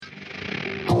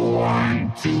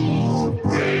to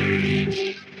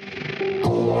rage.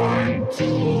 Going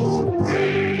to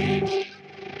rage.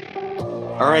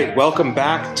 All right, welcome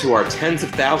back to our tens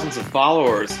of thousands of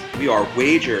followers. We are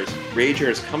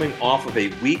Ragers coming off of a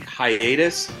week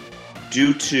hiatus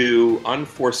due to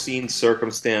unforeseen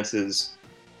circumstances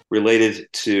related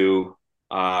to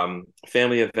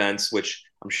family events, which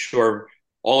I'm sure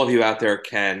all of you out there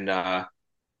can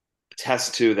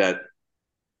attest to that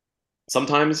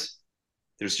sometimes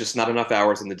there's just not enough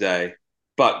hours in the day.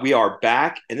 But we are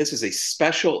back, and this is a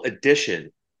special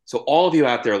edition. So all of you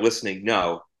out there listening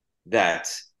know that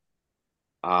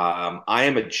I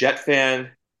am a Jet fan.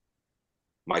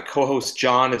 My co-host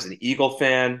John is an Eagle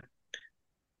fan,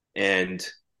 and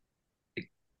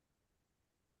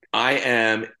I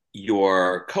am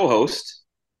your co-host,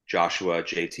 Joshua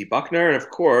JT Buckner, and of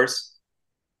course,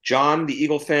 John the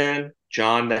Eagle fan,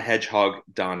 John the Hedgehog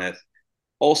Doneth,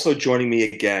 also joining me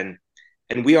again.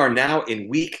 And we are now in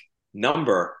week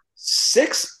number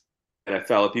 6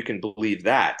 NFL, if you can believe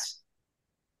that.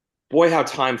 Boy, how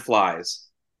time flies.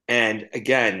 And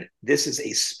again, this is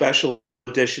a special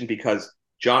edition because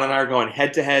John and I are going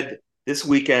head to head this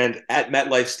weekend at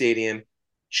MetLife Stadium.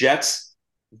 Jets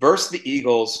versus the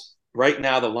Eagles. Right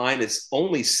now, the line is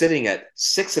only sitting at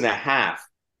 6.5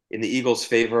 in the Eagles'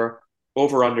 favor.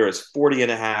 Over under is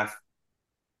 40.5.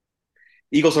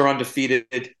 Eagles are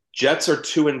undefeated. Jets are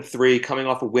 2-3, coming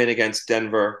off a win against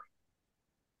Denver.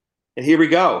 And here we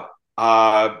go.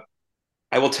 I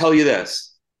will tell you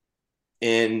this,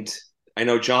 and I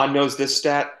know John knows this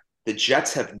stat. The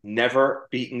Jets have never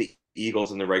beaten the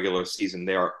Eagles in the regular season.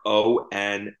 They are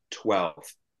 0-12.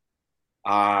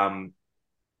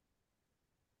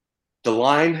 The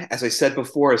line, as I said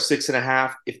before, is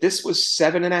 6.5. If this was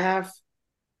 7.5,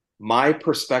 my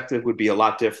perspective would be a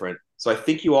lot different. So I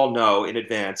think you all know in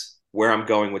advance where I'm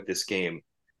going with this game.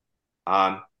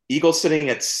 Eagles sitting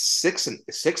at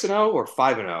 6-0 or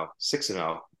 5-0?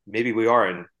 6-0. Maybe we are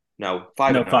in 5-0,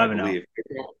 I 5 and 0. believe.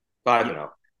 5-0.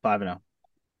 5 and 0.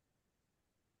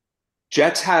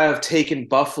 Jets have taken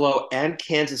Buffalo and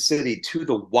Kansas City to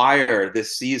the wire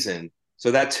this season.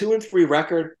 So that 2-3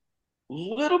 record, a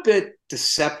little bit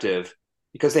deceptive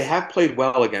because they have played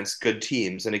well against good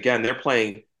teams. And again, they're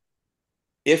playing,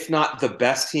 if not the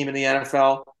best team in the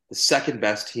NFL, the second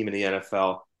best team in the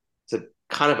NFL. It's a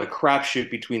kind of a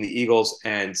crapshoot between the Eagles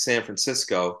and San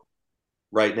Francisco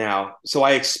right now. So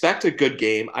I expect a good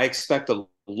game. I expect a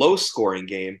low-scoring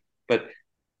game, but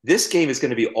this game is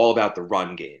going to be all about the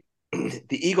run game. The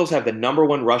Eagles have the number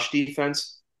one rush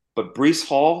defense, but Breece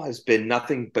Hall has been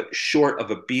nothing but short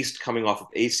of a beast coming off of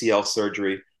ACL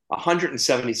surgery,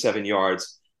 177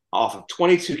 yards off of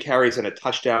 22 carries and a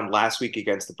touchdown last week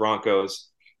against the Broncos.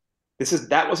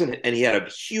 And he had a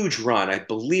huge run, I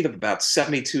believe, of about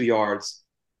 72 yards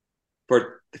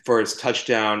for his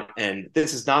touchdown. And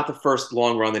this is not the first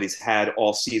long run that he's had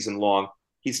all season long.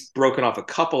 He's broken off a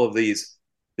couple of these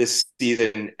this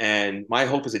season, and my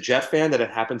hope as a Jet fan that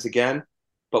it happens again,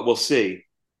 but we'll see.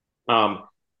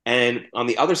 And on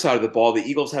the other side of the ball, the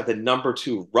Eagles have the number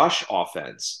 2 rush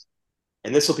offense,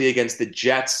 and this will be against the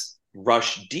Jets'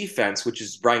 rush defense, which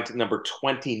is ranked number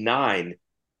 29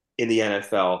 in the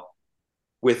NFL,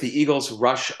 with the Eagles'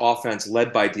 rush offense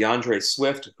led by DeAndre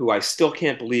Swift, who I still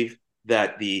can't believe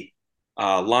that the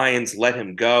Lions let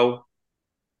him go.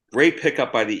 Great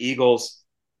pickup by the Eagles.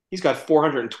 He's got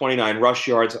 429 rush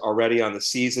yards already on the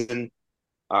season.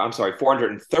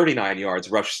 439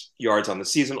 rush yards on the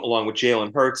season, along with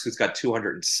Jalen Hurts, who's got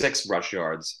 206 rush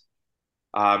yards.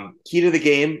 Key to the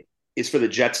game is for the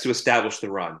Jets to establish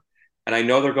the run. And I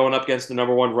know they're going up against the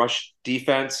number 1 rush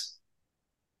defense,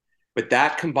 but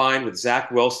that combined with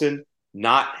Zach Wilson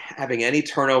not having any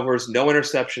turnovers, no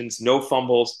interceptions, no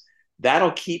fumbles,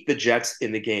 that'll keep the Jets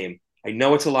in the game. I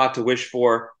know it's a lot to wish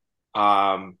for,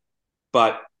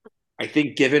 but I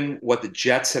think given what the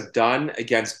Jets have done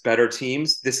against better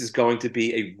teams, this is going to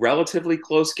be a relatively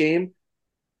close game.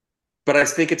 But I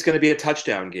think it's going to be a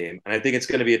touchdown game. And I think it's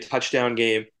going to be a touchdown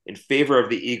game in favor of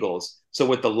the Eagles. So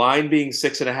with the line being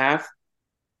 6.5,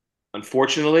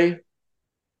 unfortunately,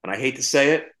 and I hate to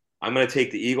say it, I'm going to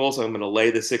take the Eagles. I'm going to lay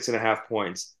the 6.5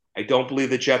 points. I don't believe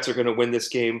the Jets are going to win this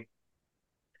game.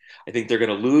 I think they're going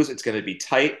to lose. It's going to be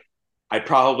tight. I'd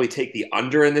probably take the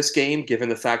under in this game, given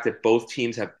the fact that both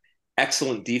teams have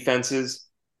excellent defenses.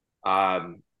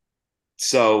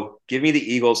 So give me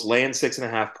the Eagles laying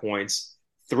 6.5 points.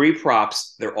 3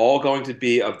 props. They're all going to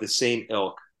be of the same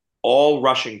ilk. All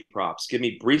rushing props. Give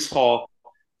me Breece Hall,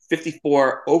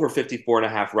 over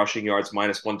 54.5 rushing yards,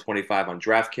 minus 125 on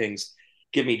DraftKings.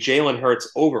 Give me Jalen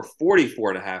Hurts over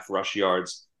 44.5 rush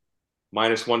yards,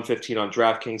 minus 115 on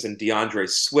DraftKings. And DeAndre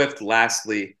Swift,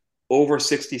 lastly, over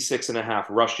 66 and a half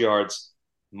rush yards,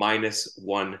 minus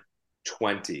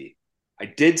 120. I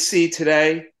did see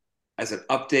today as an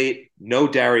update, no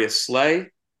Darius Slay,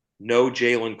 no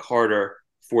Jalen Carter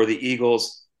for the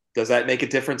Eagles. Does that make a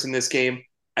difference in this game?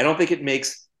 I don't think it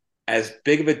makes as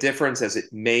big of a difference as it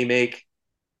may make.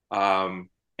 And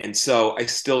so I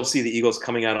still see the Eagles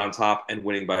coming out on top and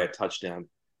winning by a touchdown.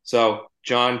 So,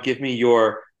 John, give me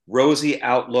your rosy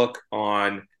outlook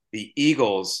on the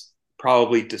Eagles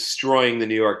probably destroying the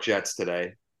New York Jets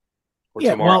today or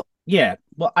Yeah, tomorrow.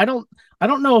 well, I don't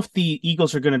know if the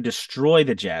Eagles are going to destroy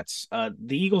the Jets. The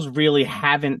Eagles really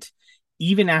haven't,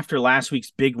 even after last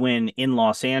week's big win in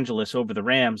Los Angeles over the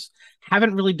Rams,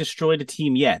 haven't really destroyed a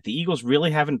team yet. The Eagles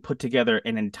really haven't put together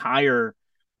an entire,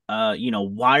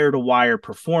 wire to wire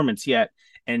performance yet,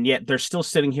 and yet they're still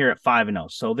sitting here at 5-0,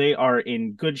 so they are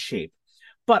in good shape.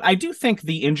 But I do think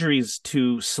the injuries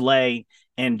to Slay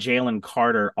and Jalen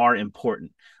Carter are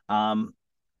important.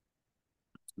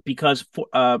 Because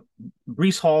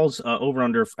Brees Hall's over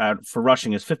under for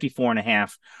rushing is 54 and a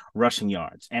half rushing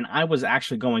yards. And I was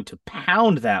actually going to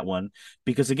pound that one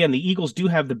because, again, the Eagles do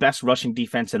have the best rushing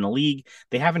defense in the league.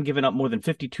 They haven't given up more than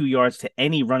 52 yards to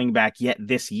any running back yet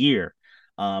this year.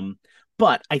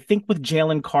 But I think with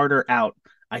Jalen Carter out,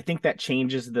 I think that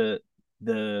changes the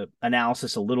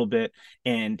analysis a little bit,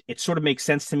 and it sort of makes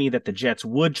sense to me that the Jets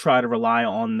would try to rely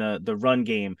on the run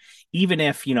game, even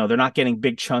if they're not getting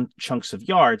big chunks of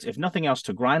yards, if nothing else,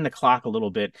 to grind the clock a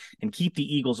little bit and keep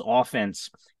the Eagles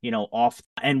offense off.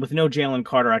 And with no Jalen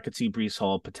Carter, I could see Brees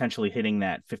Hall potentially hitting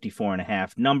that 54 and a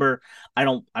half number. I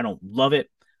don't love it,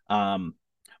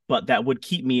 but that would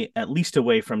keep me at least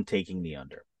away from taking the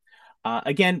under.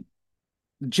 Again,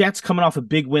 Jets coming off a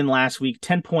big win last week,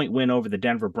 10-point win over the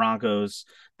Denver Broncos,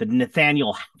 the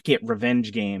Nathaniel Hackett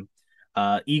revenge game.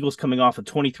 Eagles coming off a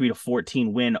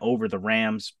 23-14 win over the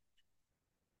Rams.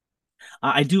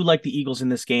 I do like the Eagles in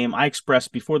this game. I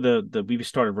expressed before we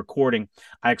started recording,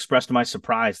 I expressed my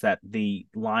surprise that the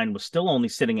line was still only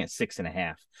sitting at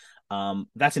 6.5.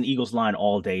 That's an Eagles line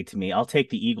all day to me. I'll take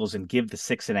the Eagles and give the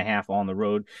 6.5 on the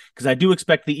road because I do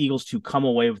expect the Eagles to come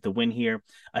away with the win here.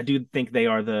 I do think they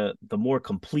are the more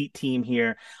complete team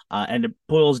here, and it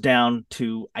boils down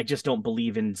to I just don't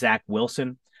believe in Zach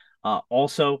Wilson.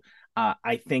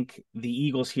 I think the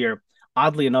Eagles here,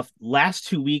 oddly enough, last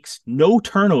 2 weeks, no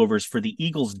turnovers for the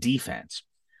Eagles defense.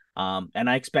 And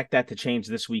I expect that to change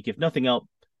this week. If nothing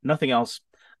else,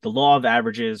 the law of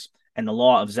averages and the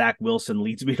law of Zach Wilson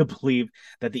leads me to believe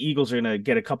that the Eagles are going to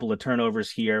get a couple of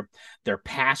turnovers here. Their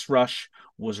pass rush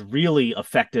was really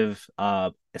effective,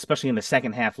 especially in the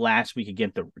second half last week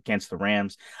against the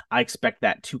Rams. I expect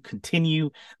that to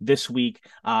continue this week.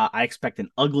 I expect an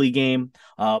ugly game,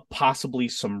 possibly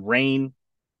some rain,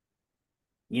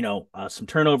 some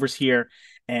turnovers here,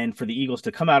 and for the Eagles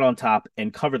to come out on top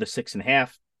and cover the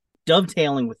 6.5.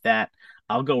 Dovetailing with that,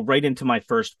 I'll go right into my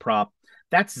first prop.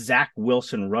 That's Zach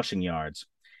Wilson rushing yards.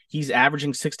 He's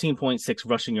averaging 16.6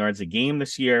 rushing yards a game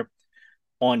this year.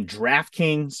 On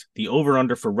DraftKings, the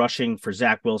over-under for rushing for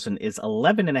Zach Wilson is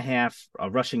 11.5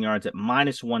 rushing yards at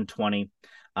minus 120.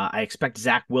 I expect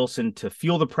Zach Wilson to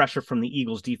feel the pressure from the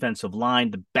Eagles' defensive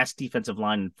line, the best defensive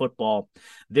line in football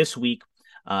this week.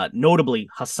 Notably,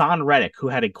 Hassan Reddick, who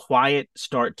had a quiet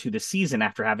start to the season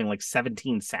after having like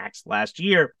 17 sacks last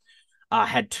year,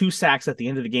 had 2 sacks at the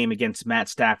end of the game against Matt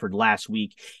Stafford last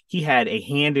week. He had a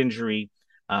hand injury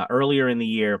earlier in the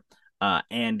year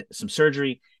and some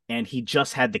surgery, and he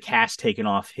just had the cast taken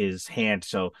off his hand.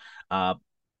 So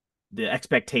the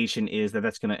expectation is that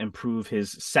that's going to improve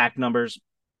his sack numbers.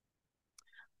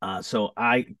 So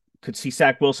I could see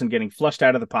Zach Wilson getting flushed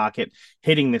out of the pocket,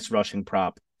 hitting this rushing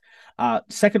prop.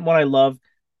 Second one I love,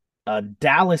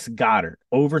 Dallas Goedert,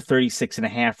 over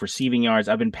 36.5 receiving yards.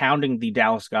 I've been pounding the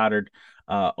Dallas Goedert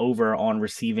over on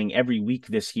receiving every week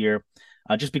this year,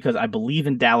 just because I believe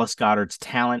in Dallas Goedert's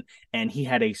talent, and he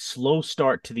had a slow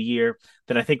start to the year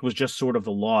that I think was just sort of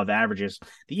the law of averages.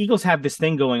 The Eagles have this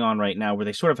thing going on right now where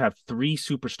they sort of have 3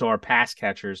 superstar pass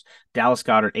catchers, Dallas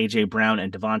Goedert, A.J. Brown,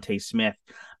 and Devontae Smith.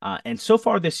 And so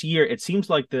far this year, it seems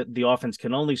like the offense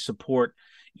can only support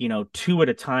 2 at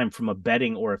a time from a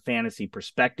betting or a fantasy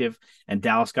perspective. And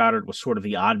Dallas Goedert was sort of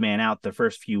the odd man out the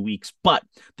first few weeks. But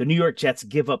the New York Jets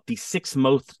give up the sixth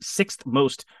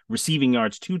most receiving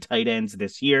yards to tight ends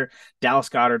this year. Dallas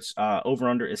Goedert's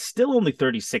over-under is still only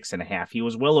 36.5. He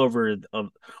was well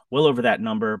over that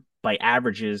number by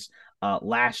averages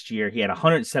last year. He had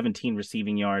 117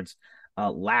 receiving yards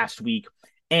last week.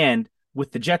 And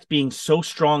with the Jets being so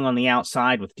strong on the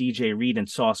outside with DJ Reed and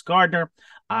Sauce Gardner,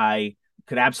 I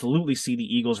could absolutely see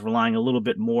the Eagles relying a little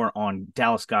bit more on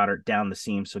Dallas Goedert down the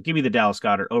seam. So give me the Dallas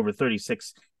Goedert over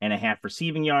 36.5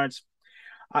 receiving yards.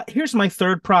 Here's my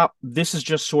third prop. This is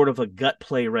just sort of a gut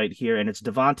play right here, and it's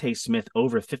Devontae Smith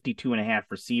over 52.5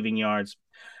 receiving yards.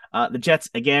 The Jets,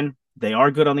 again, they are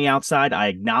good on the outside. I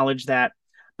acknowledge that.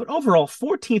 But overall,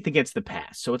 14th against the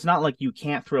pass. So it's not like you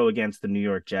can't throw against the New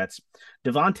York Jets.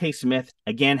 Devontae Smith,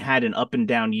 again, had an up and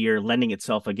down year, lending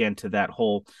itself again to that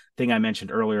whole thing I mentioned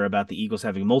earlier about the Eagles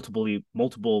having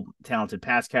multiple talented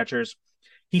pass catchers.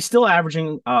 He's still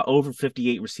averaging over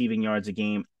 58 receiving yards a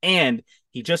game, and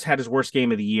he just had his worst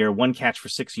game of the year, 1 catch for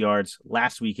 6 yards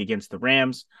last week against the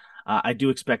Rams. I do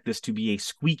expect this to be a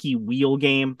squeaky wheel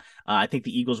game. I think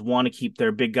the Eagles want to keep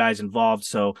their big guys involved,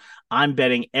 so I'm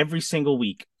betting every single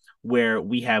week where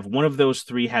we have one of those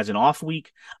three has an off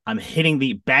week. I'm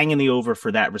banging the over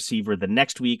for that receiver the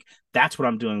next week. That's what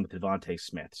I'm doing with Devontae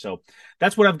Smith. So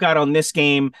that's what I've got on this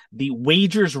game. The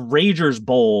Wagers Ragers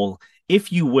Bowl,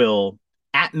 if you will,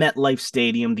 at MetLife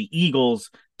Stadium, the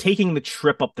Eagles taking the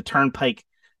trip up the turnpike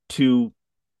to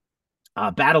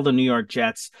battle the New York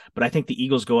Jets. But I think the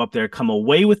Eagles go up there, come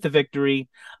away with the victory.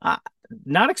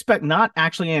 Not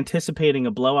actually anticipating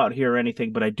a blowout here or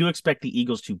anything, but I do expect the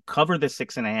Eagles to cover the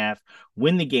 6.5,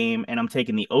 win the game, and I'm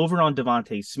taking the over on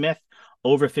Devontae Smith,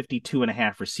 over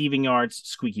 52.5 receiving yards,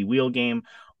 squeaky wheel game,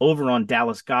 over on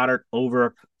Dallas Goedert,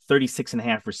 over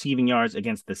 36.5 receiving yards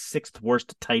against the 6th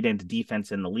worst tight end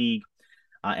defense in the league.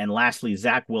 And lastly,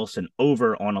 Zach Wilson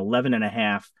over on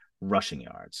 11.5 rushing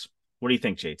yards. What do you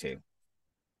think, JT?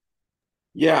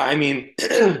 Yeah, I mean,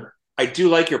 I do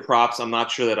like your props. I'm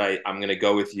not sure that I'm going to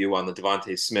go with you on the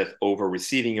Devontae Smith over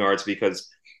receiving yards because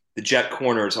the Jet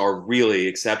corners are really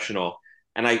exceptional.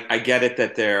 And I get it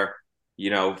that they're,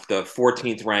 the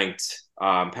 14th ranked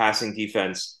passing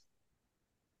defense.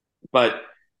 But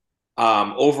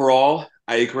overall,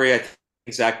 I agree. I think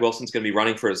Zach Wilson's going to be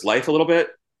running for his life a little bit.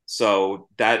 So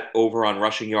that over on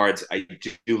rushing yards, I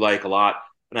do like a lot.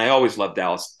 And I always love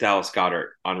Dallas Goedert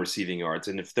on receiving yards.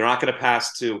 And if they're not going to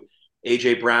pass to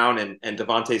A.J. Brown and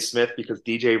Devontae Smith because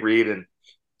DJ Reed and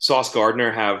Sauce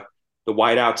Gardner have the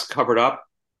wideouts covered up,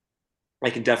 I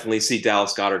can definitely see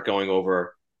Dallas Goedert going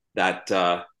over that,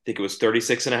 I think it was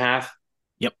 36.5.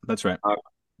 Yep, that's right.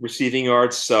 Receiving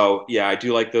yards. So, yeah, I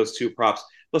do like those two props.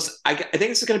 Listen, I think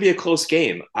this is going to be a close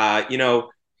game.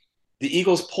 The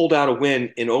Eagles pulled out a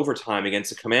win in overtime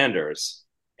against the Commanders,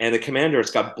 and the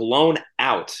Commanders got blown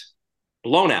out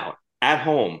at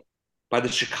home by the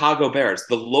Chicago Bears,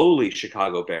 the lowly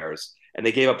Chicago Bears, and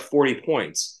they gave up 40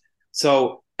 points.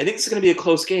 So I think this is going to be a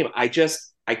close game. I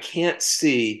can't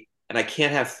see and I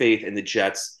can't have faith in the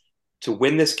Jets to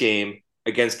win this game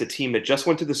against a team that just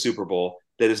went to the Super Bowl,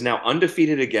 that is now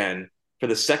undefeated again for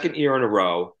the second year in a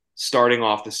row, starting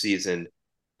off the season.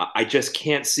 I just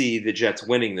can't see the Jets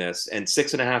winning this. And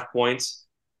 6.5 points,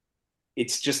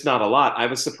 it's just not a lot. I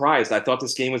was surprised. I thought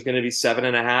this game was going to be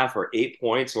 7.5 or 8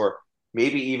 points, or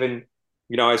maybe even,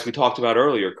 as we talked about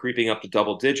earlier, creeping up to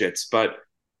double digits. But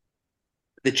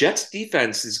the Jets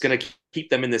defense is going to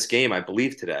keep them in this game, I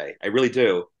believe, today. I really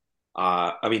do.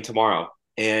 Tomorrow.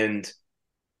 And,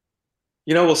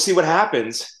 we'll see what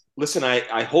happens. Listen,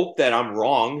 I hope that I'm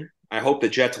wrong. I hope the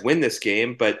Jets win this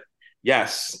game, but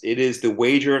yes, it is the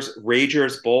Wagers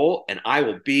Ragers Bowl, and I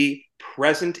will be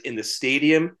present in the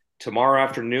stadium tomorrow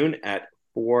afternoon at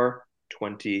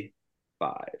 4:25.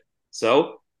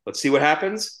 So let's see what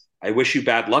happens. I wish you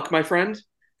bad luck, my friend.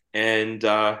 And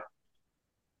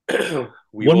one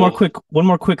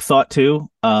more quick thought too.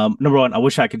 Number one, I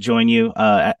wish I could join you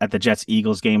at the Jets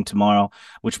Eagles game tomorrow,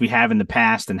 which we have in the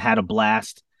past and had a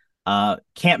blast.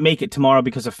 Can't make it tomorrow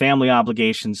because of family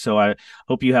obligations, so I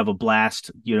hope you have a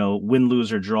blast, win,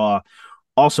 lose, or draw.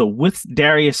 Also, with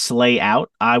Darius Slay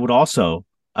out, I would also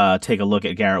take a look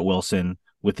at Garrett Wilson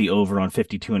with the over on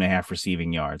 52.5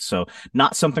 receiving yards. So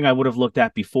not something I would have looked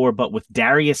at before, but with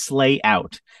Darius Slay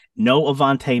out, no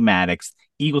Avonte Maddox,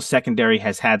 Eagles secondary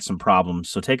has had some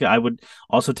problems. So I would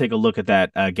also take a look at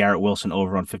that Garrett Wilson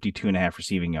over on 52.5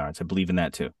 receiving yards. I believe in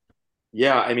that too.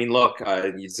 Yeah, I mean, look,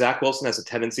 Zach Wilson has a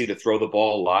tendency to throw the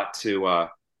ball a lot to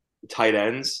tight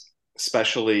ends,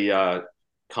 especially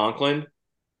Conklin.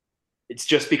 It's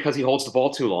just because he holds the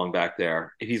ball too long back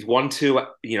there. If he's 1-2,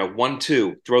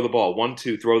 1-2, throw the ball,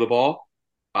 1-2, throw the ball.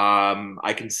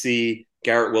 I can see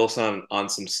Garrett Wilson on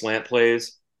some slant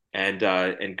plays and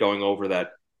going over the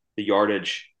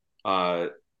yardage of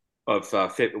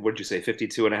what did you say,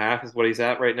 52.5 is what he's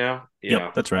at right now?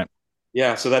 Yep, that's right.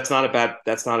 Yeah, so that's not a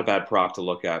bad prop to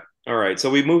look at. All right, so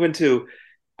we move into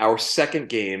our second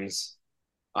games,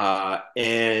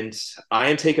 and I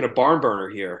am taking a barn burner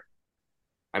here.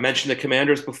 I mentioned the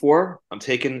Commanders before. I'm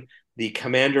taking the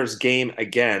Commanders game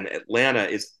again. Atlanta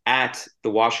is at the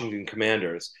Washington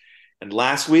Commanders. And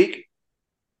last week,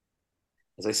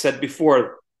 as I said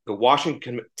before, the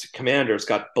Washington Commanders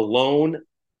got blown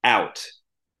out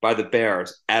by the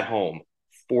Bears at home,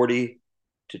 40-20.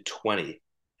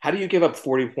 How do you give up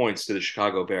 40 points to the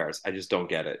Chicago Bears? I just don't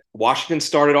get it. Washington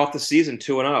started off the season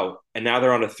 2-0, and now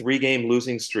they're on a 3-game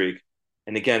losing streak.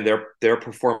 And again, their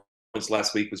performance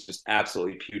last week was just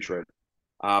absolutely putrid.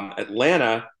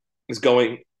 Atlanta is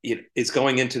going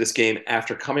into this game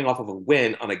after coming off of a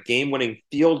win on a game-winning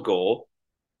field goal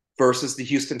versus the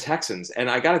Houston Texans. And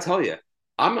I got to tell you,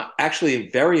 I'm actually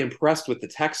very impressed with the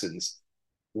Texans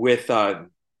with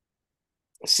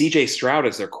CJ Stroud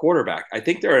as their quarterback. I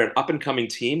think they're an up-and-coming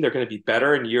team. They're going to be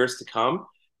better in years to come.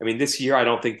 I mean, this year, I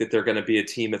don't think that they're going to be a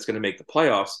team that's going to make the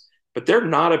playoffs, but they're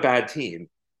not a bad team.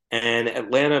 And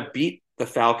Atlanta beat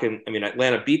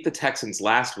the Texans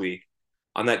last week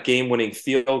on that game-winning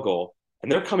field goal.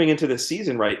 And they're coming into the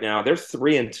season right now. They're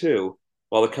 3-2,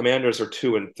 while the Commanders are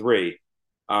 2-3.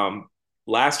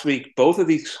 Last week, both of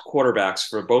these quarterbacks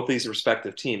for both these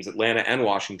respective teams, Atlanta and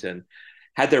Washington,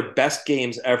 had their best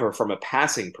games ever from a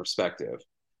passing perspective.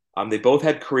 They both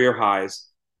had career highs.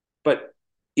 But,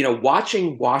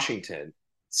 watching Washington,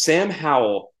 Sam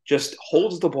Howell just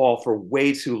holds the ball for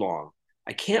way too long.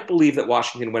 I can't believe that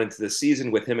Washington went into the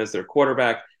season with him as their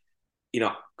quarterback.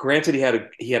 Granted,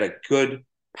 he had a good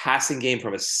passing game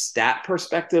from a stat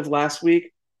perspective last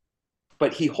week,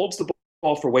 but he holds the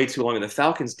ball for way too long, and the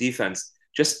Falcons' defense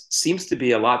just seems to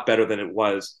be a lot better than it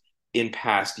was in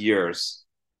past years.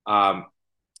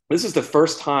 This is the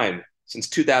first time since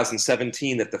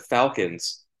 2017 that the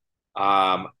Falcons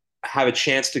have a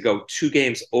chance to go 2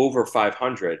 games over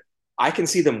 500. I can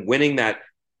see them winning that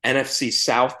NFC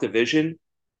South division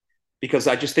because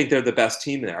I just think they're the best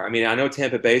team there. I mean, I know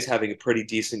Tampa Bay is having a pretty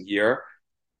decent year,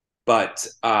 but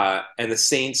and the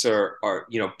Saints are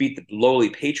beat the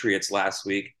lowly Patriots last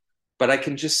week. But I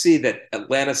can just see that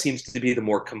Atlanta seems to be the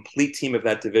more complete team of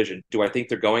that division. Do I think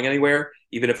they're going anywhere,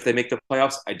 even if they make the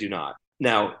playoffs? I do not.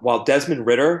 Now, while Desmond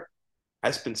Ridder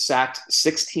has been sacked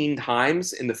 16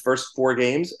 times in the first 4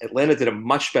 games, Atlanta did a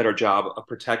much better job of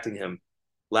protecting him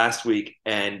last week,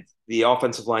 and the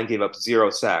offensive line gave up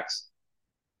 0 sacks.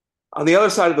 On the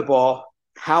other side of the ball,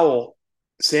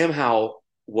 Sam Howell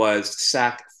was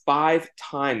sacked 5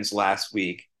 times last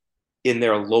week in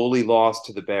their lowly loss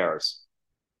to the Bears.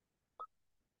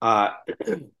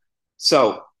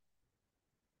 So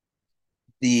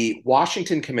the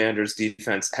Washington Commanders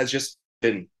defense has just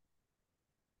been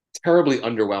terribly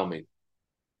underwhelming.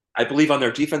 I believe on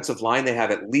their defensive line, they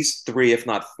have at least 3, if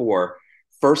not 4,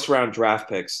 first-round draft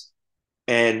picks,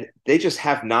 and they just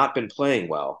have not been playing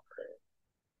well.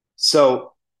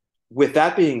 So with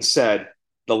that being said,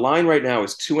 the line right now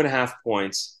is 2.5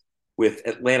 points, with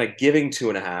Atlanta giving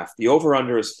 2.5. The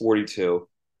over-under is 42.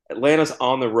 Atlanta's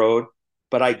on the road,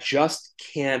 but I just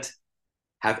can't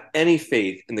have any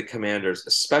faith in the Commanders,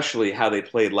 especially how they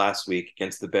played last week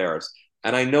against the Bears.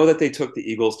 And I know that they took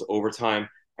the Eagles to overtime.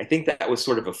 I think that was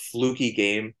sort of a fluky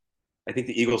game. I think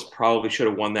the Eagles probably should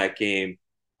have won that game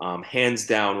hands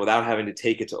down without having to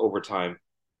take it to overtime.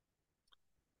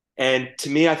 And to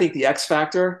me, I think the X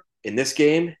factor in this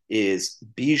game is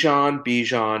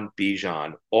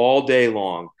Bijan all day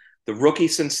long. The rookie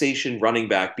sensation running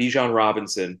back, Bijan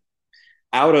Robinson,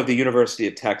 out of the University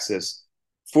of Texas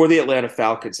for the Atlanta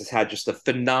Falcons, has had just a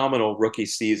phenomenal rookie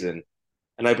season.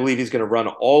 And I believe he's going to run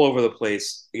all over the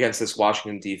place against this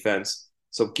Washington defense.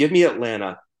 So give me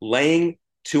Atlanta laying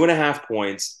 2.5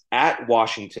 points at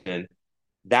Washington.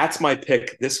 That's my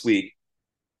pick this week,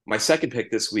 my second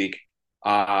pick this week.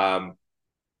 And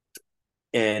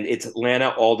it's Atlanta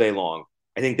all day long.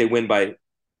 I think they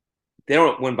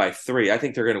don't win by 3. I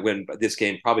think they're going to win this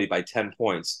game probably by 10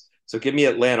 points. So give me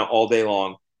Atlanta all day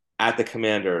long at the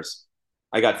Commanders.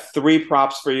 I got 3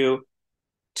 props for you.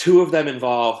 2 of them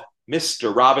involve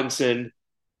Mr. Robinson.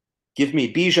 Give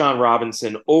me Bijan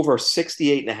Robinson over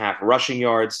 68.5 rushing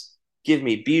yards. Give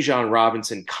me Bijan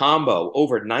Robinson combo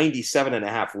over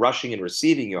 97.5 rushing and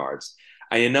receiving yards.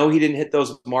 I know he didn't hit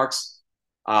those marks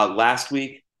last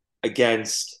week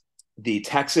against the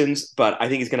Texans, but I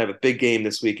think he's going to have a big game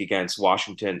this week against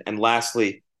Washington. And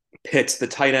lastly, Pitts, the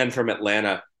tight end from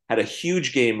Atlanta, had a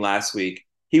huge game last week.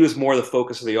 He was more the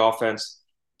focus of the offense.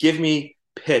 Give me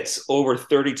Pitts over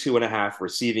 32.5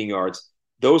 receiving yards.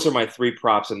 Those are my 3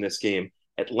 props in this game.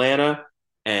 Atlanta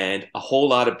and a whole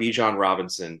lot of Bijan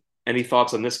Robinson. Any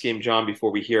thoughts on this game, John,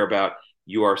 before we hear about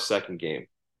your second game?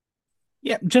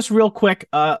 Yeah, just real quick.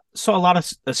 Saw a lot of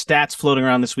stats floating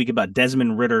around this week about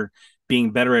Desmond Ridder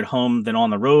being better at home than on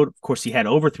the road. Of course, he had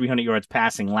over 300 yards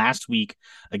passing last week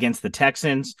against the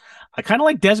Texans. I kind of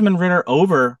like Desmond Ridder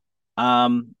over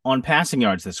on passing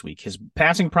yards this week. His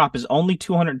passing prop is only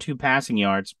 202 passing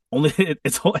yards.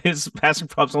 His passing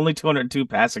prop's only 202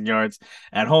 passing yards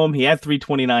at home. He had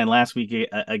 329 last week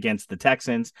against the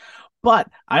Texans. But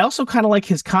I also kind of like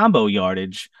his combo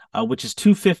yardage, which is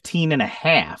 215 and a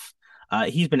half.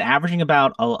 He's been averaging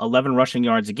about 11 rushing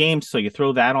yards a game, so you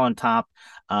throw that on top.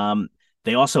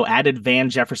 They also added Van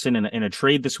Jefferson in a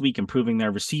trade this week, improving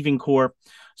their receiving core.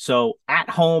 So at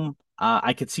home,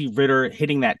 I could see Ridder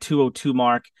hitting that 202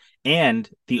 mark and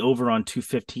the over on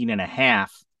 215 and a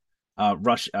half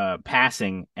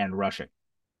passing and rushing.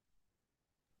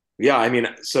 Yeah, I mean,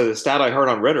 so the stat I heard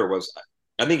on Ridder was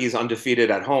I think he's undefeated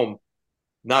at home,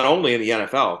 not only in the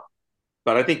NFL,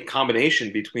 but I think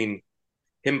combination between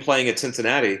him playing at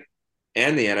Cincinnati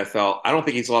and the NFL, I don't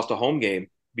think he's lost a home game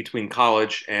between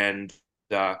college and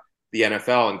the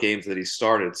NFL in games that he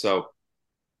started. So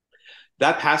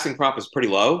that passing prop is pretty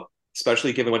low,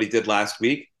 especially given what he did last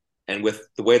week. And with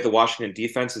the way the Washington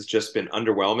defense has just been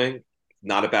underwhelming,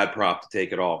 not a bad prop to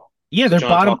take at all. Yeah, So they're John,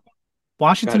 bottom.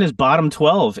 Washington is bottom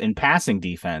 12 in passing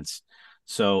defense.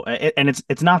 So, and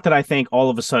it's not that I think all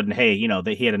of a sudden, hey,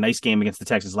 he had a nice game against the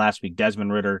Texans last week.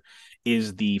 Desmond Ridder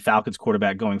is the Falcons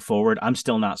quarterback going forward. I'm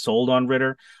still not sold on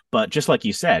Ridder, but just like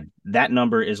you said, that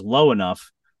number is low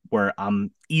enough where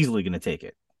I'm easily going to take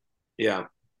it. Yeah.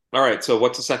 All right. So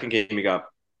what's the second game you got?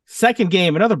 Second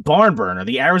game, another barn burner,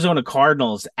 the Arizona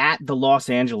Cardinals at the Los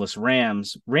Angeles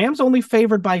Rams. Rams only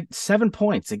favored by 7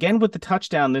 points, again with the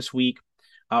touchdown this week.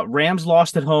 Rams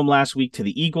lost at home last week to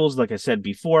the Eagles, like I said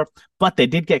before, but they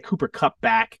did get Cooper Kupp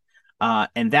back,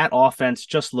 and that offense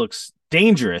just looks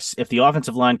dangerous if the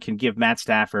offensive line can give Matt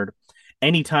Stafford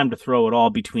any time to throw it all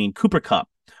between Cooper Kupp,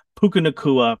 Puka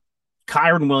Nacua,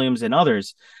 Kyron Williams, and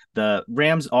others. The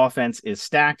Rams offense is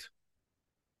stacked.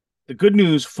 The good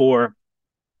news for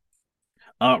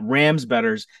Rams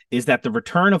bettors is that the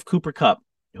return of Cooper Kupp,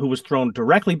 who was thrown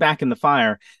directly back in the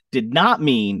fire, did not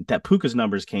mean that Puka's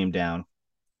numbers came down.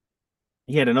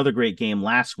 He had another great game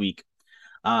last week.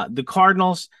 The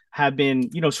Cardinals have been,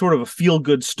 sort of a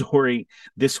feel-good story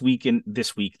this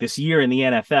year in the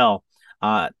NFL,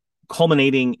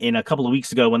 culminating in a couple of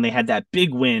weeks ago when they had that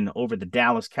big win over the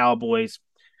Dallas Cowboys.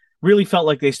 Really felt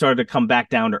like they started to come back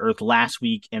down to earth last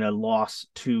week in a loss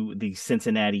to the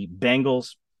Cincinnati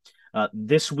Bengals.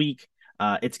 This week,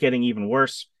 it's getting even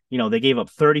worse. They gave up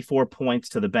 34 points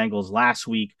to the Bengals last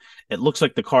week. It looks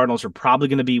like the Cardinals are probably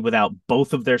going to be without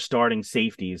both of their starting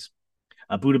safeties.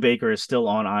 Budda Baker is still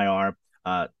on IR.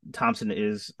 Thompson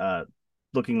is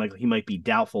looking like he might be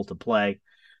doubtful to play.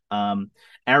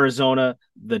 Arizona,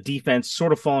 the defense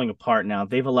sort of falling apart now.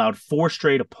 They've allowed 4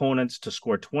 straight opponents to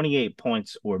score 28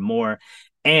 points or more,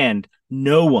 and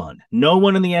no one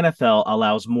in the NFL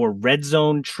allows more red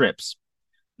zone trips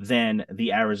than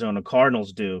the Arizona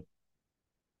Cardinals do,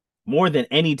 more than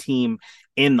any team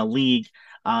in the league.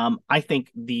 I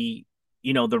think the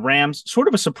Rams, sort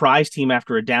of a surprise team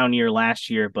after a down year last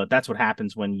year, but that's what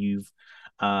happens when you've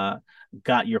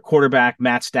got your quarterback,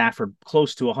 Matt Stafford,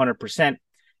 close to 100%,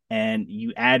 and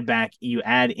you add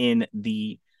in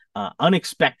the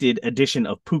unexpected addition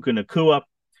of Puka Nacua.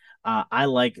 I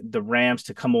like the Rams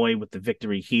to come away with the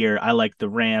victory here. I like the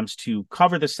Rams to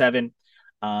cover the 7.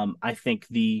 I think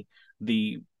the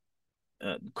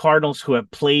Cardinals, who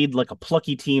have played like a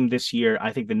plucky team this year,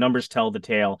 I think the numbers tell the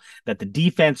tale that the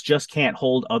defense just can't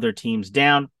hold other teams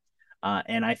down.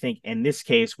 And I think in this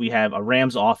case, we have a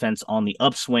Rams offense on the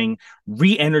upswing,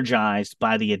 re-energized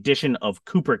by the addition of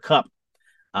Cooper Kupp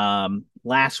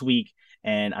last week.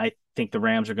 And I think the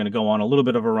Rams are going to go on a little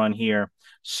bit of a run here,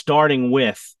 starting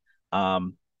with a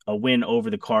win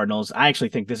over the Cardinals. I actually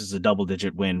think this is a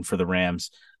double-digit win for the Rams.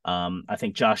 I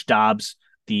think Josh Dobbs,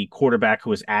 the quarterback who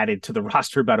was added to the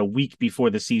roster about a week before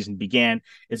the season began,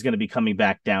 is going to be coming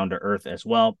back down to earth as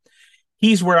well.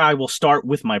 He's where I will start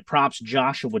with my props.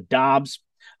 Joshua Dobbs.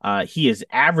 He is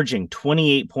averaging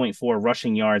 28.4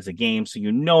 rushing yards a game. So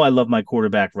I love my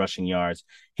quarterback rushing yards.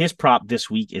 His prop this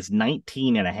week is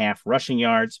 19.5 rushing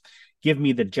yards. Give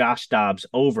me the Josh Dobbs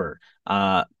over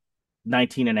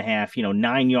 19.5,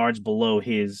 9 yards below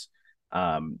his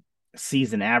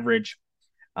season average.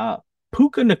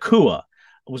 Puka Nacua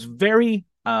was very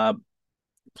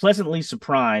pleasantly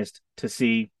surprised to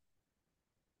see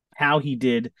how he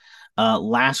did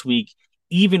last week,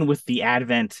 even with the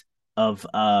advent of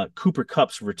Cooper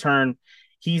Kupp's return.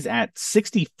 He's at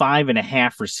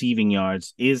 65.5 receiving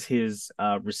yards is his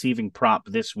receiving prop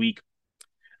this week.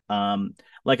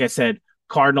 Like I said,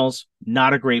 Cardinals,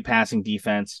 not a great passing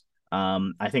defense.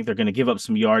 I think they're going to give up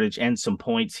some yardage and some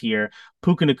points here.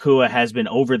 Puka Nacua has been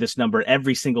over this number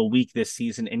every single week this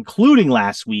season, including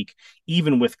last week,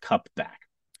 even with Cup back.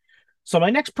 So my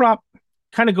next prop,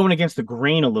 kind of going against the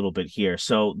grain a little bit here.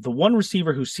 So the one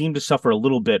receiver who seemed to suffer a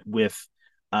little bit with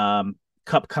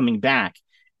Cup coming back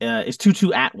is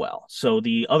Tutu Atwell. So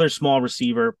the other small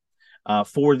receiver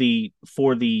for the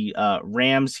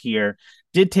Rams here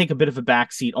did take a bit of a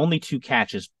backseat, only 2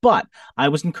 catches, but I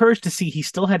was encouraged to see he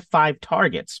still had 5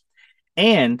 targets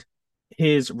and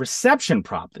his reception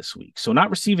prop this week. So not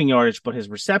receiving yardage, but his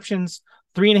receptions,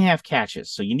 3.5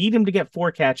 catches. So you need him to get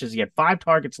 4 catches. He had 5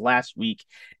 targets last week,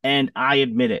 and I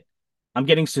admit it, I'm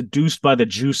getting seduced by the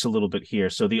juice a little bit here.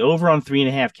 So the over on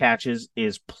 3.5 catches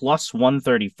is plus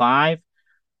 135,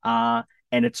 and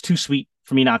it's too sweet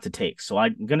for me not to take. So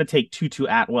I'm going to take Tutu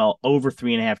Atwell over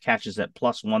 3.5 catches at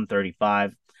plus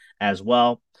 135 as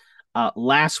well.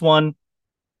 Last one,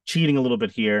 cheating a little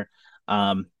bit here.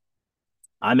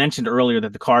 I mentioned earlier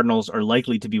that the Cardinals are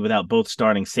likely to be without both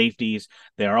starting safeties.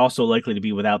 They are also likely to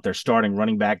be without their starting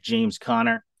running back, James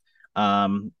Conner.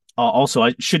 Also,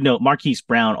 I should note, Marquise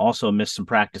Brown also missed some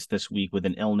practice this week with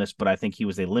an illness, but I think he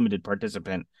was a limited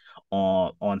participant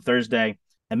on Thursday.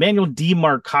 Emmanuel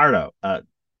DiMarcado,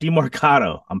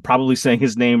 I'm probably saying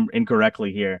his name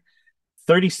incorrectly here,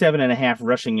 37.5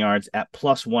 rushing yards at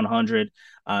plus 100.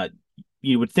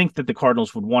 You would think that the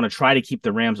Cardinals would want to try to keep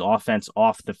the Rams offense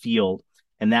off the field,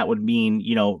 and that would mean,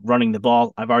 running the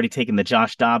ball. I've already taken the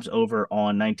Josh Dobbs over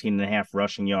on 19.5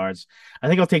 rushing yards. I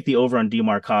think I'll take the over on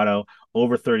DiMarcado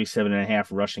over 37.5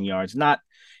 rushing yards. Not,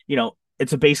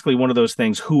 it's basically one of those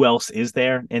things, who else is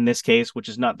there in this case, which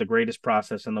is not the greatest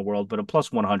process in the world, but a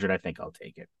plus 100, I think I'll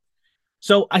take it.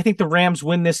 So I think the Rams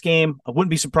win this game. I wouldn't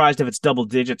be surprised if it's double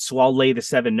digits, so I'll lay the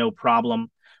 7, no problem.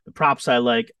 The props I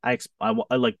like, I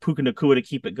like Puka Nacua to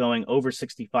keep it going over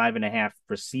 65.5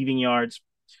 receiving yards.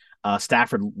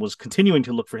 Stafford was continuing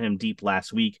to look for him deep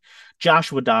last week.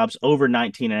 Joshua Dobbs over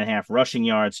 19.5 rushing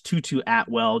yards. Tutu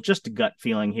Atwell, just a gut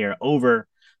feeling here, over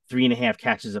 3.5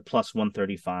 catches at plus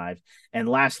 135. And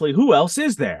lastly, who else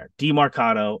is there?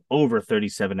 DiMarcado over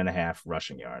 37.5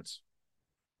 rushing yards.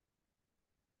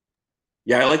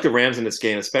 Yeah, I like the Rams in this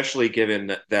game, especially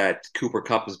given that Cooper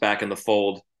Kupp is back in the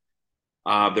fold.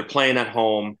 They're playing at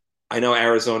home. I know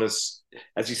Arizona's,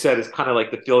 as you said, is kind of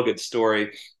like the feel-good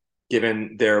story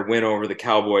given their win over the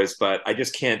Cowboys, but I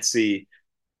just can't see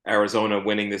Arizona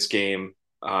winning this game.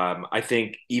 I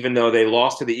think even though they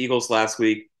lost to the Eagles last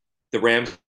week, the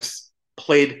Rams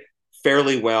played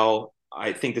fairly well.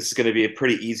 I think this is going to be a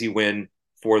pretty easy win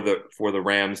for the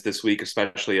Rams this week,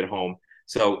 especially at home.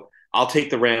 So I'll take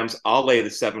the Rams. I'll lay the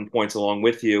 7 points along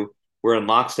with you. We're in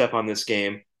lockstep on this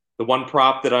game. The one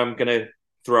prop that I'm going to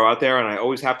throw out there, and I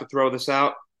always have to throw this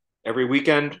out every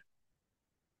weekend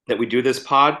that we do this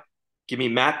pod, give me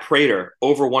Matt Prater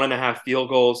over 1.5 field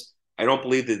goals. I don't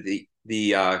believe that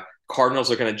the Cardinals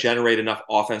are going to generate enough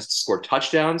offense to score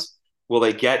touchdowns. Will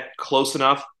they get close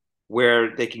enough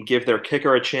where they can give their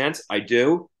kicker a chance? I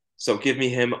do. So give me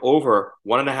him over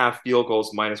 1.5 field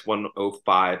goals minus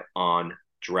 105 on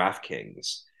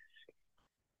DraftKings.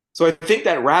 So I think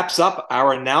that wraps up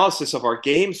our analysis of our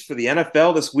games for the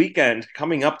NFL this weekend,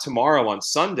 coming up tomorrow on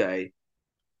Sunday.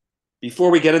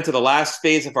 Before we get into the last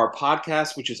phase of our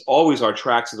podcast, which is always our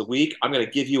tracks of the week, I'm going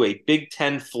to give you a Big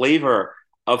Ten flavor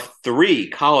of 3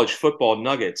 college football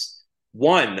nuggets,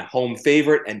 1 home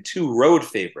favorite and 2 road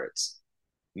favorites.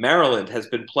 Maryland has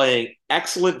been playing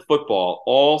excellent football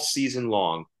all season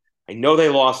long. I know they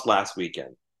lost last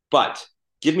weekend, but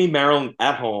give me Maryland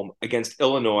at home against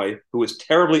Illinois, who is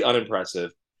terribly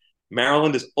unimpressive.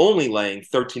 Maryland is only laying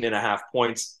 13.5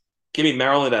 points. Give me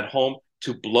Maryland at home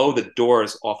to blow the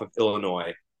doors off of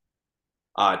Illinois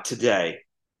today.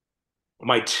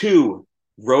 My 2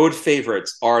 road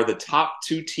favorites are the top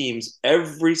 2 teams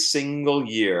every single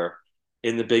year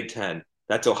in the Big Ten.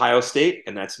 That's Ohio State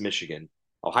and that's Michigan.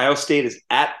 Ohio State is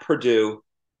at Purdue,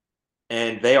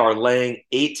 and they are laying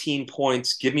 18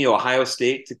 points. Give me Ohio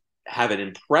State to have an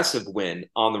impressive win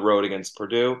on the road against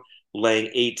Purdue,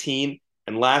 laying 18.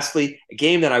 And lastly, a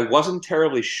game that I wasn't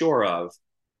terribly sure of,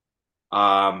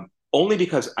 only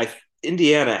because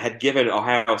Indiana had given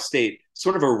Ohio State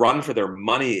sort of a run for their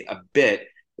money a bit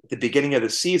at the beginning of the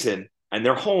season, and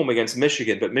they're home against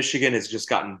Michigan, but Michigan has just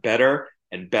gotten better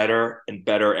and better and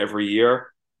better every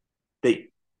year. They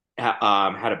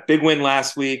had a big win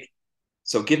last week,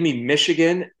 so give me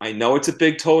Michigan. I know it's a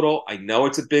big total. I know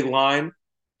it's a big line.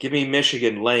 Give me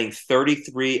Michigan laying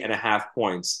 33.5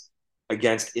 points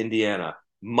against Indiana.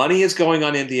 Money is going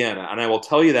on Indiana, and I will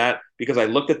tell you that because I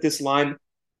looked at this line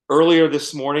Earlier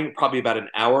this morning, probably about an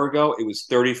hour ago, it was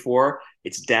 34.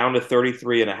 It's down to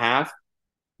 33 and a half.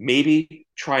 Maybe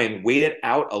try and wait it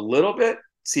out a little bit,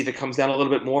 see if it comes down a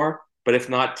little bit more. But if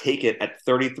not, take it at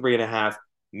 33 and a half.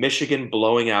 Michigan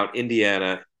blowing out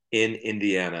Indiana in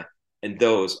Indiana. And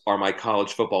those are my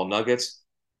college football nuggets,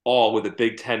 all with a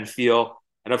Big Ten feel.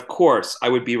 And of course, I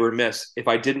would be remiss if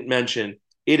I didn't mention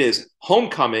it is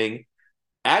homecoming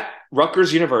at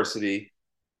Rutgers University,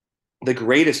 the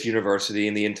greatest university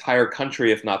in the entire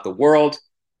country, if not the world,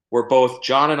 where both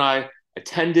John and I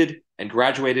attended and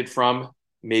graduated from.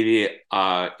 Maybe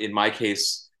in my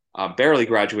case, barely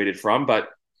graduated from, but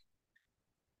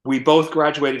we both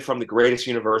graduated from the greatest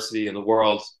university in the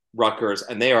world, Rutgers,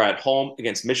 and they are at home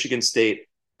against Michigan State,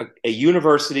 a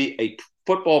university, a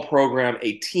football program,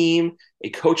 a team, a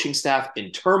coaching staff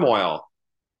in turmoil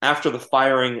after the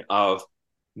firing of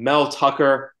Mel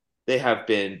Tucker. They have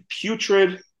been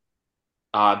putrid.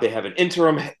 They have an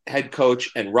interim head coach,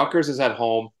 and Rutgers is at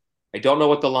home. I don't know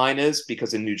what the line is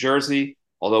because in New Jersey,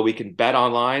 although we can bet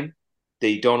online,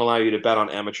 they don't allow you to bet on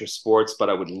amateur sports, but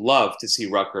I would love to see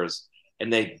Rutgers,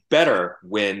 and they better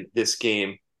win this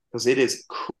game because it is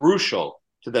crucial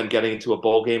to them getting into a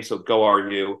bowl game. So go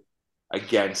RU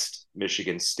against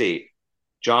Michigan State.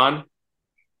 John,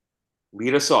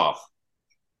 lead us off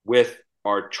with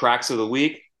our tracks of the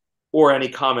week or any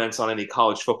comments on any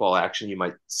college football action you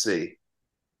might see.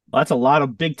 Well, that's a lot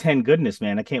of Big Ten goodness,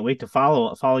 man. I can't wait to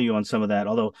follow you on some of that.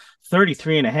 Although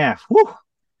 33 and a half, whew,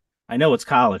 I know it's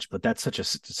college, but that's such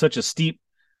a steep,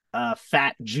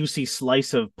 fat, juicy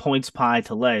slice of points pie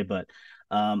to lay. But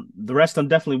the rest I'm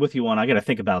definitely with you on. I got to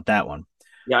think about that one.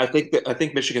 Yeah, I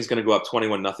think Michigan's going to go up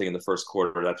 21-0 in the first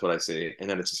quarter. That's what I see, and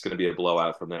then it's just going to be a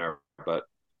blowout from there. But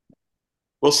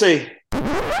we'll see.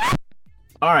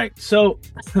 All right, so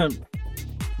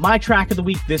my track of the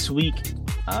week this week,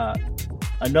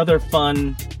 another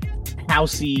fun,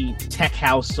 housey, tech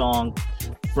house song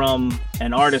from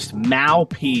an artist, Mal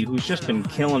P, who's just been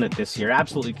killing it this year,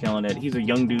 absolutely killing it. He's a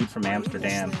young dude from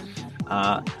Amsterdam.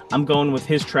 I'm going with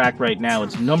his track right now.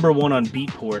 It's number 1 on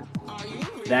Beatport.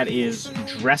 That is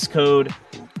Dress Code,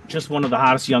 just one of the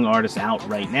hottest young artists out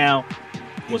right now.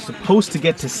 Was supposed to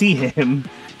get to see him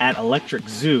at Electric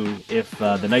Zoo if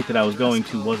the night that I was going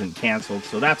to wasn't canceled,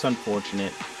 so that's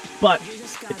unfortunate. But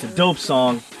it's a dope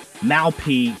song. Mal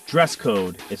P, Dress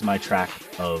Code is my track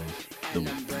of the week.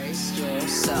 Embrace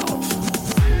yourself.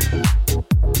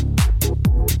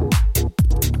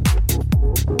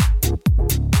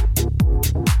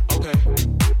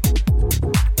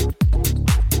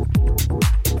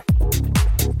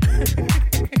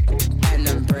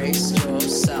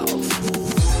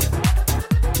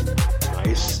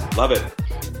 Love it.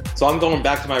 So I'm going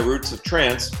back to my roots of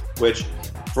trance, which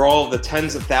for all the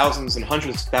tens of thousands and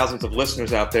hundreds of thousands of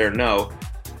listeners out there know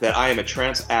that I am a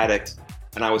trance addict.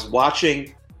 And I was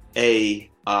watching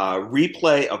a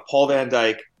replay of Paul Van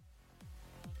Dyk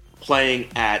playing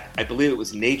at, I believe it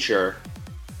was Nature,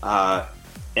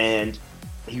 and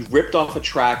he ripped off a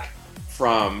track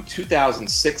from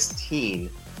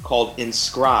 2016 called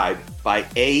Inscribe by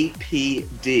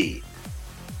APD.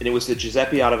 And it was the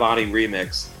Giuseppe Ottavani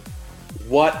remix.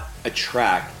 What a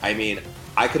track. I mean,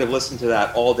 I could have listened to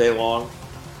that all day long.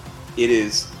 It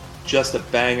is just a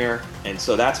banger. And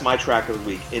so that's my track of the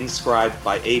week, Inscribed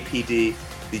by APD,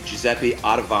 the Giuseppe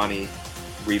Ottavani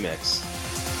remix.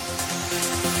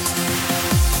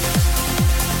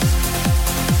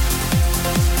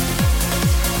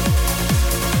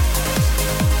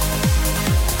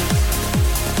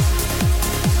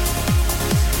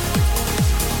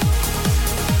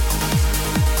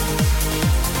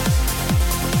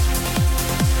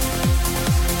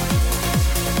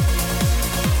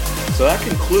 So that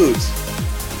concludes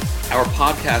our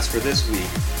podcast for this week.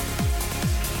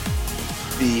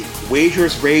 The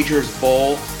Wagers Ragers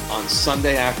Bowl on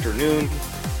Sunday afternoon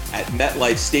at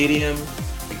MetLife Stadium.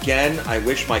 Again, I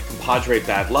wish my compadre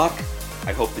bad luck.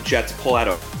 I hope the Jets pull out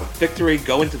a victory,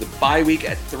 go into the bye week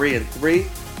at 3-3,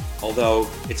 although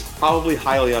it's probably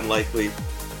highly unlikely.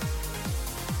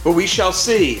 But we shall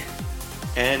see.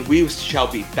 And we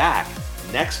shall be back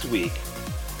next week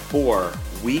for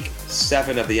Week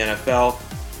 7 of the NFL.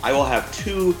 I will have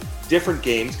 2 different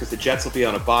games because the Jets will be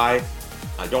on a bye.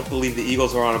 I don't believe the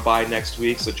Eagles are on a bye next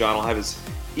week, so John will have his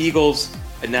Eagles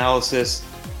analysis.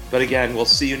 But again, we'll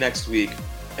see you next week.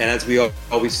 And as we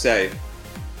always say,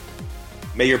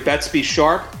 may your bets be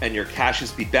sharp and your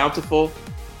cashes be bountiful.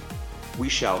 We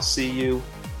shall see you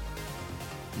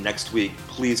next week.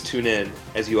 Please tune in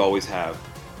as you always have.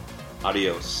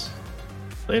 Adios.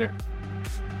 Later.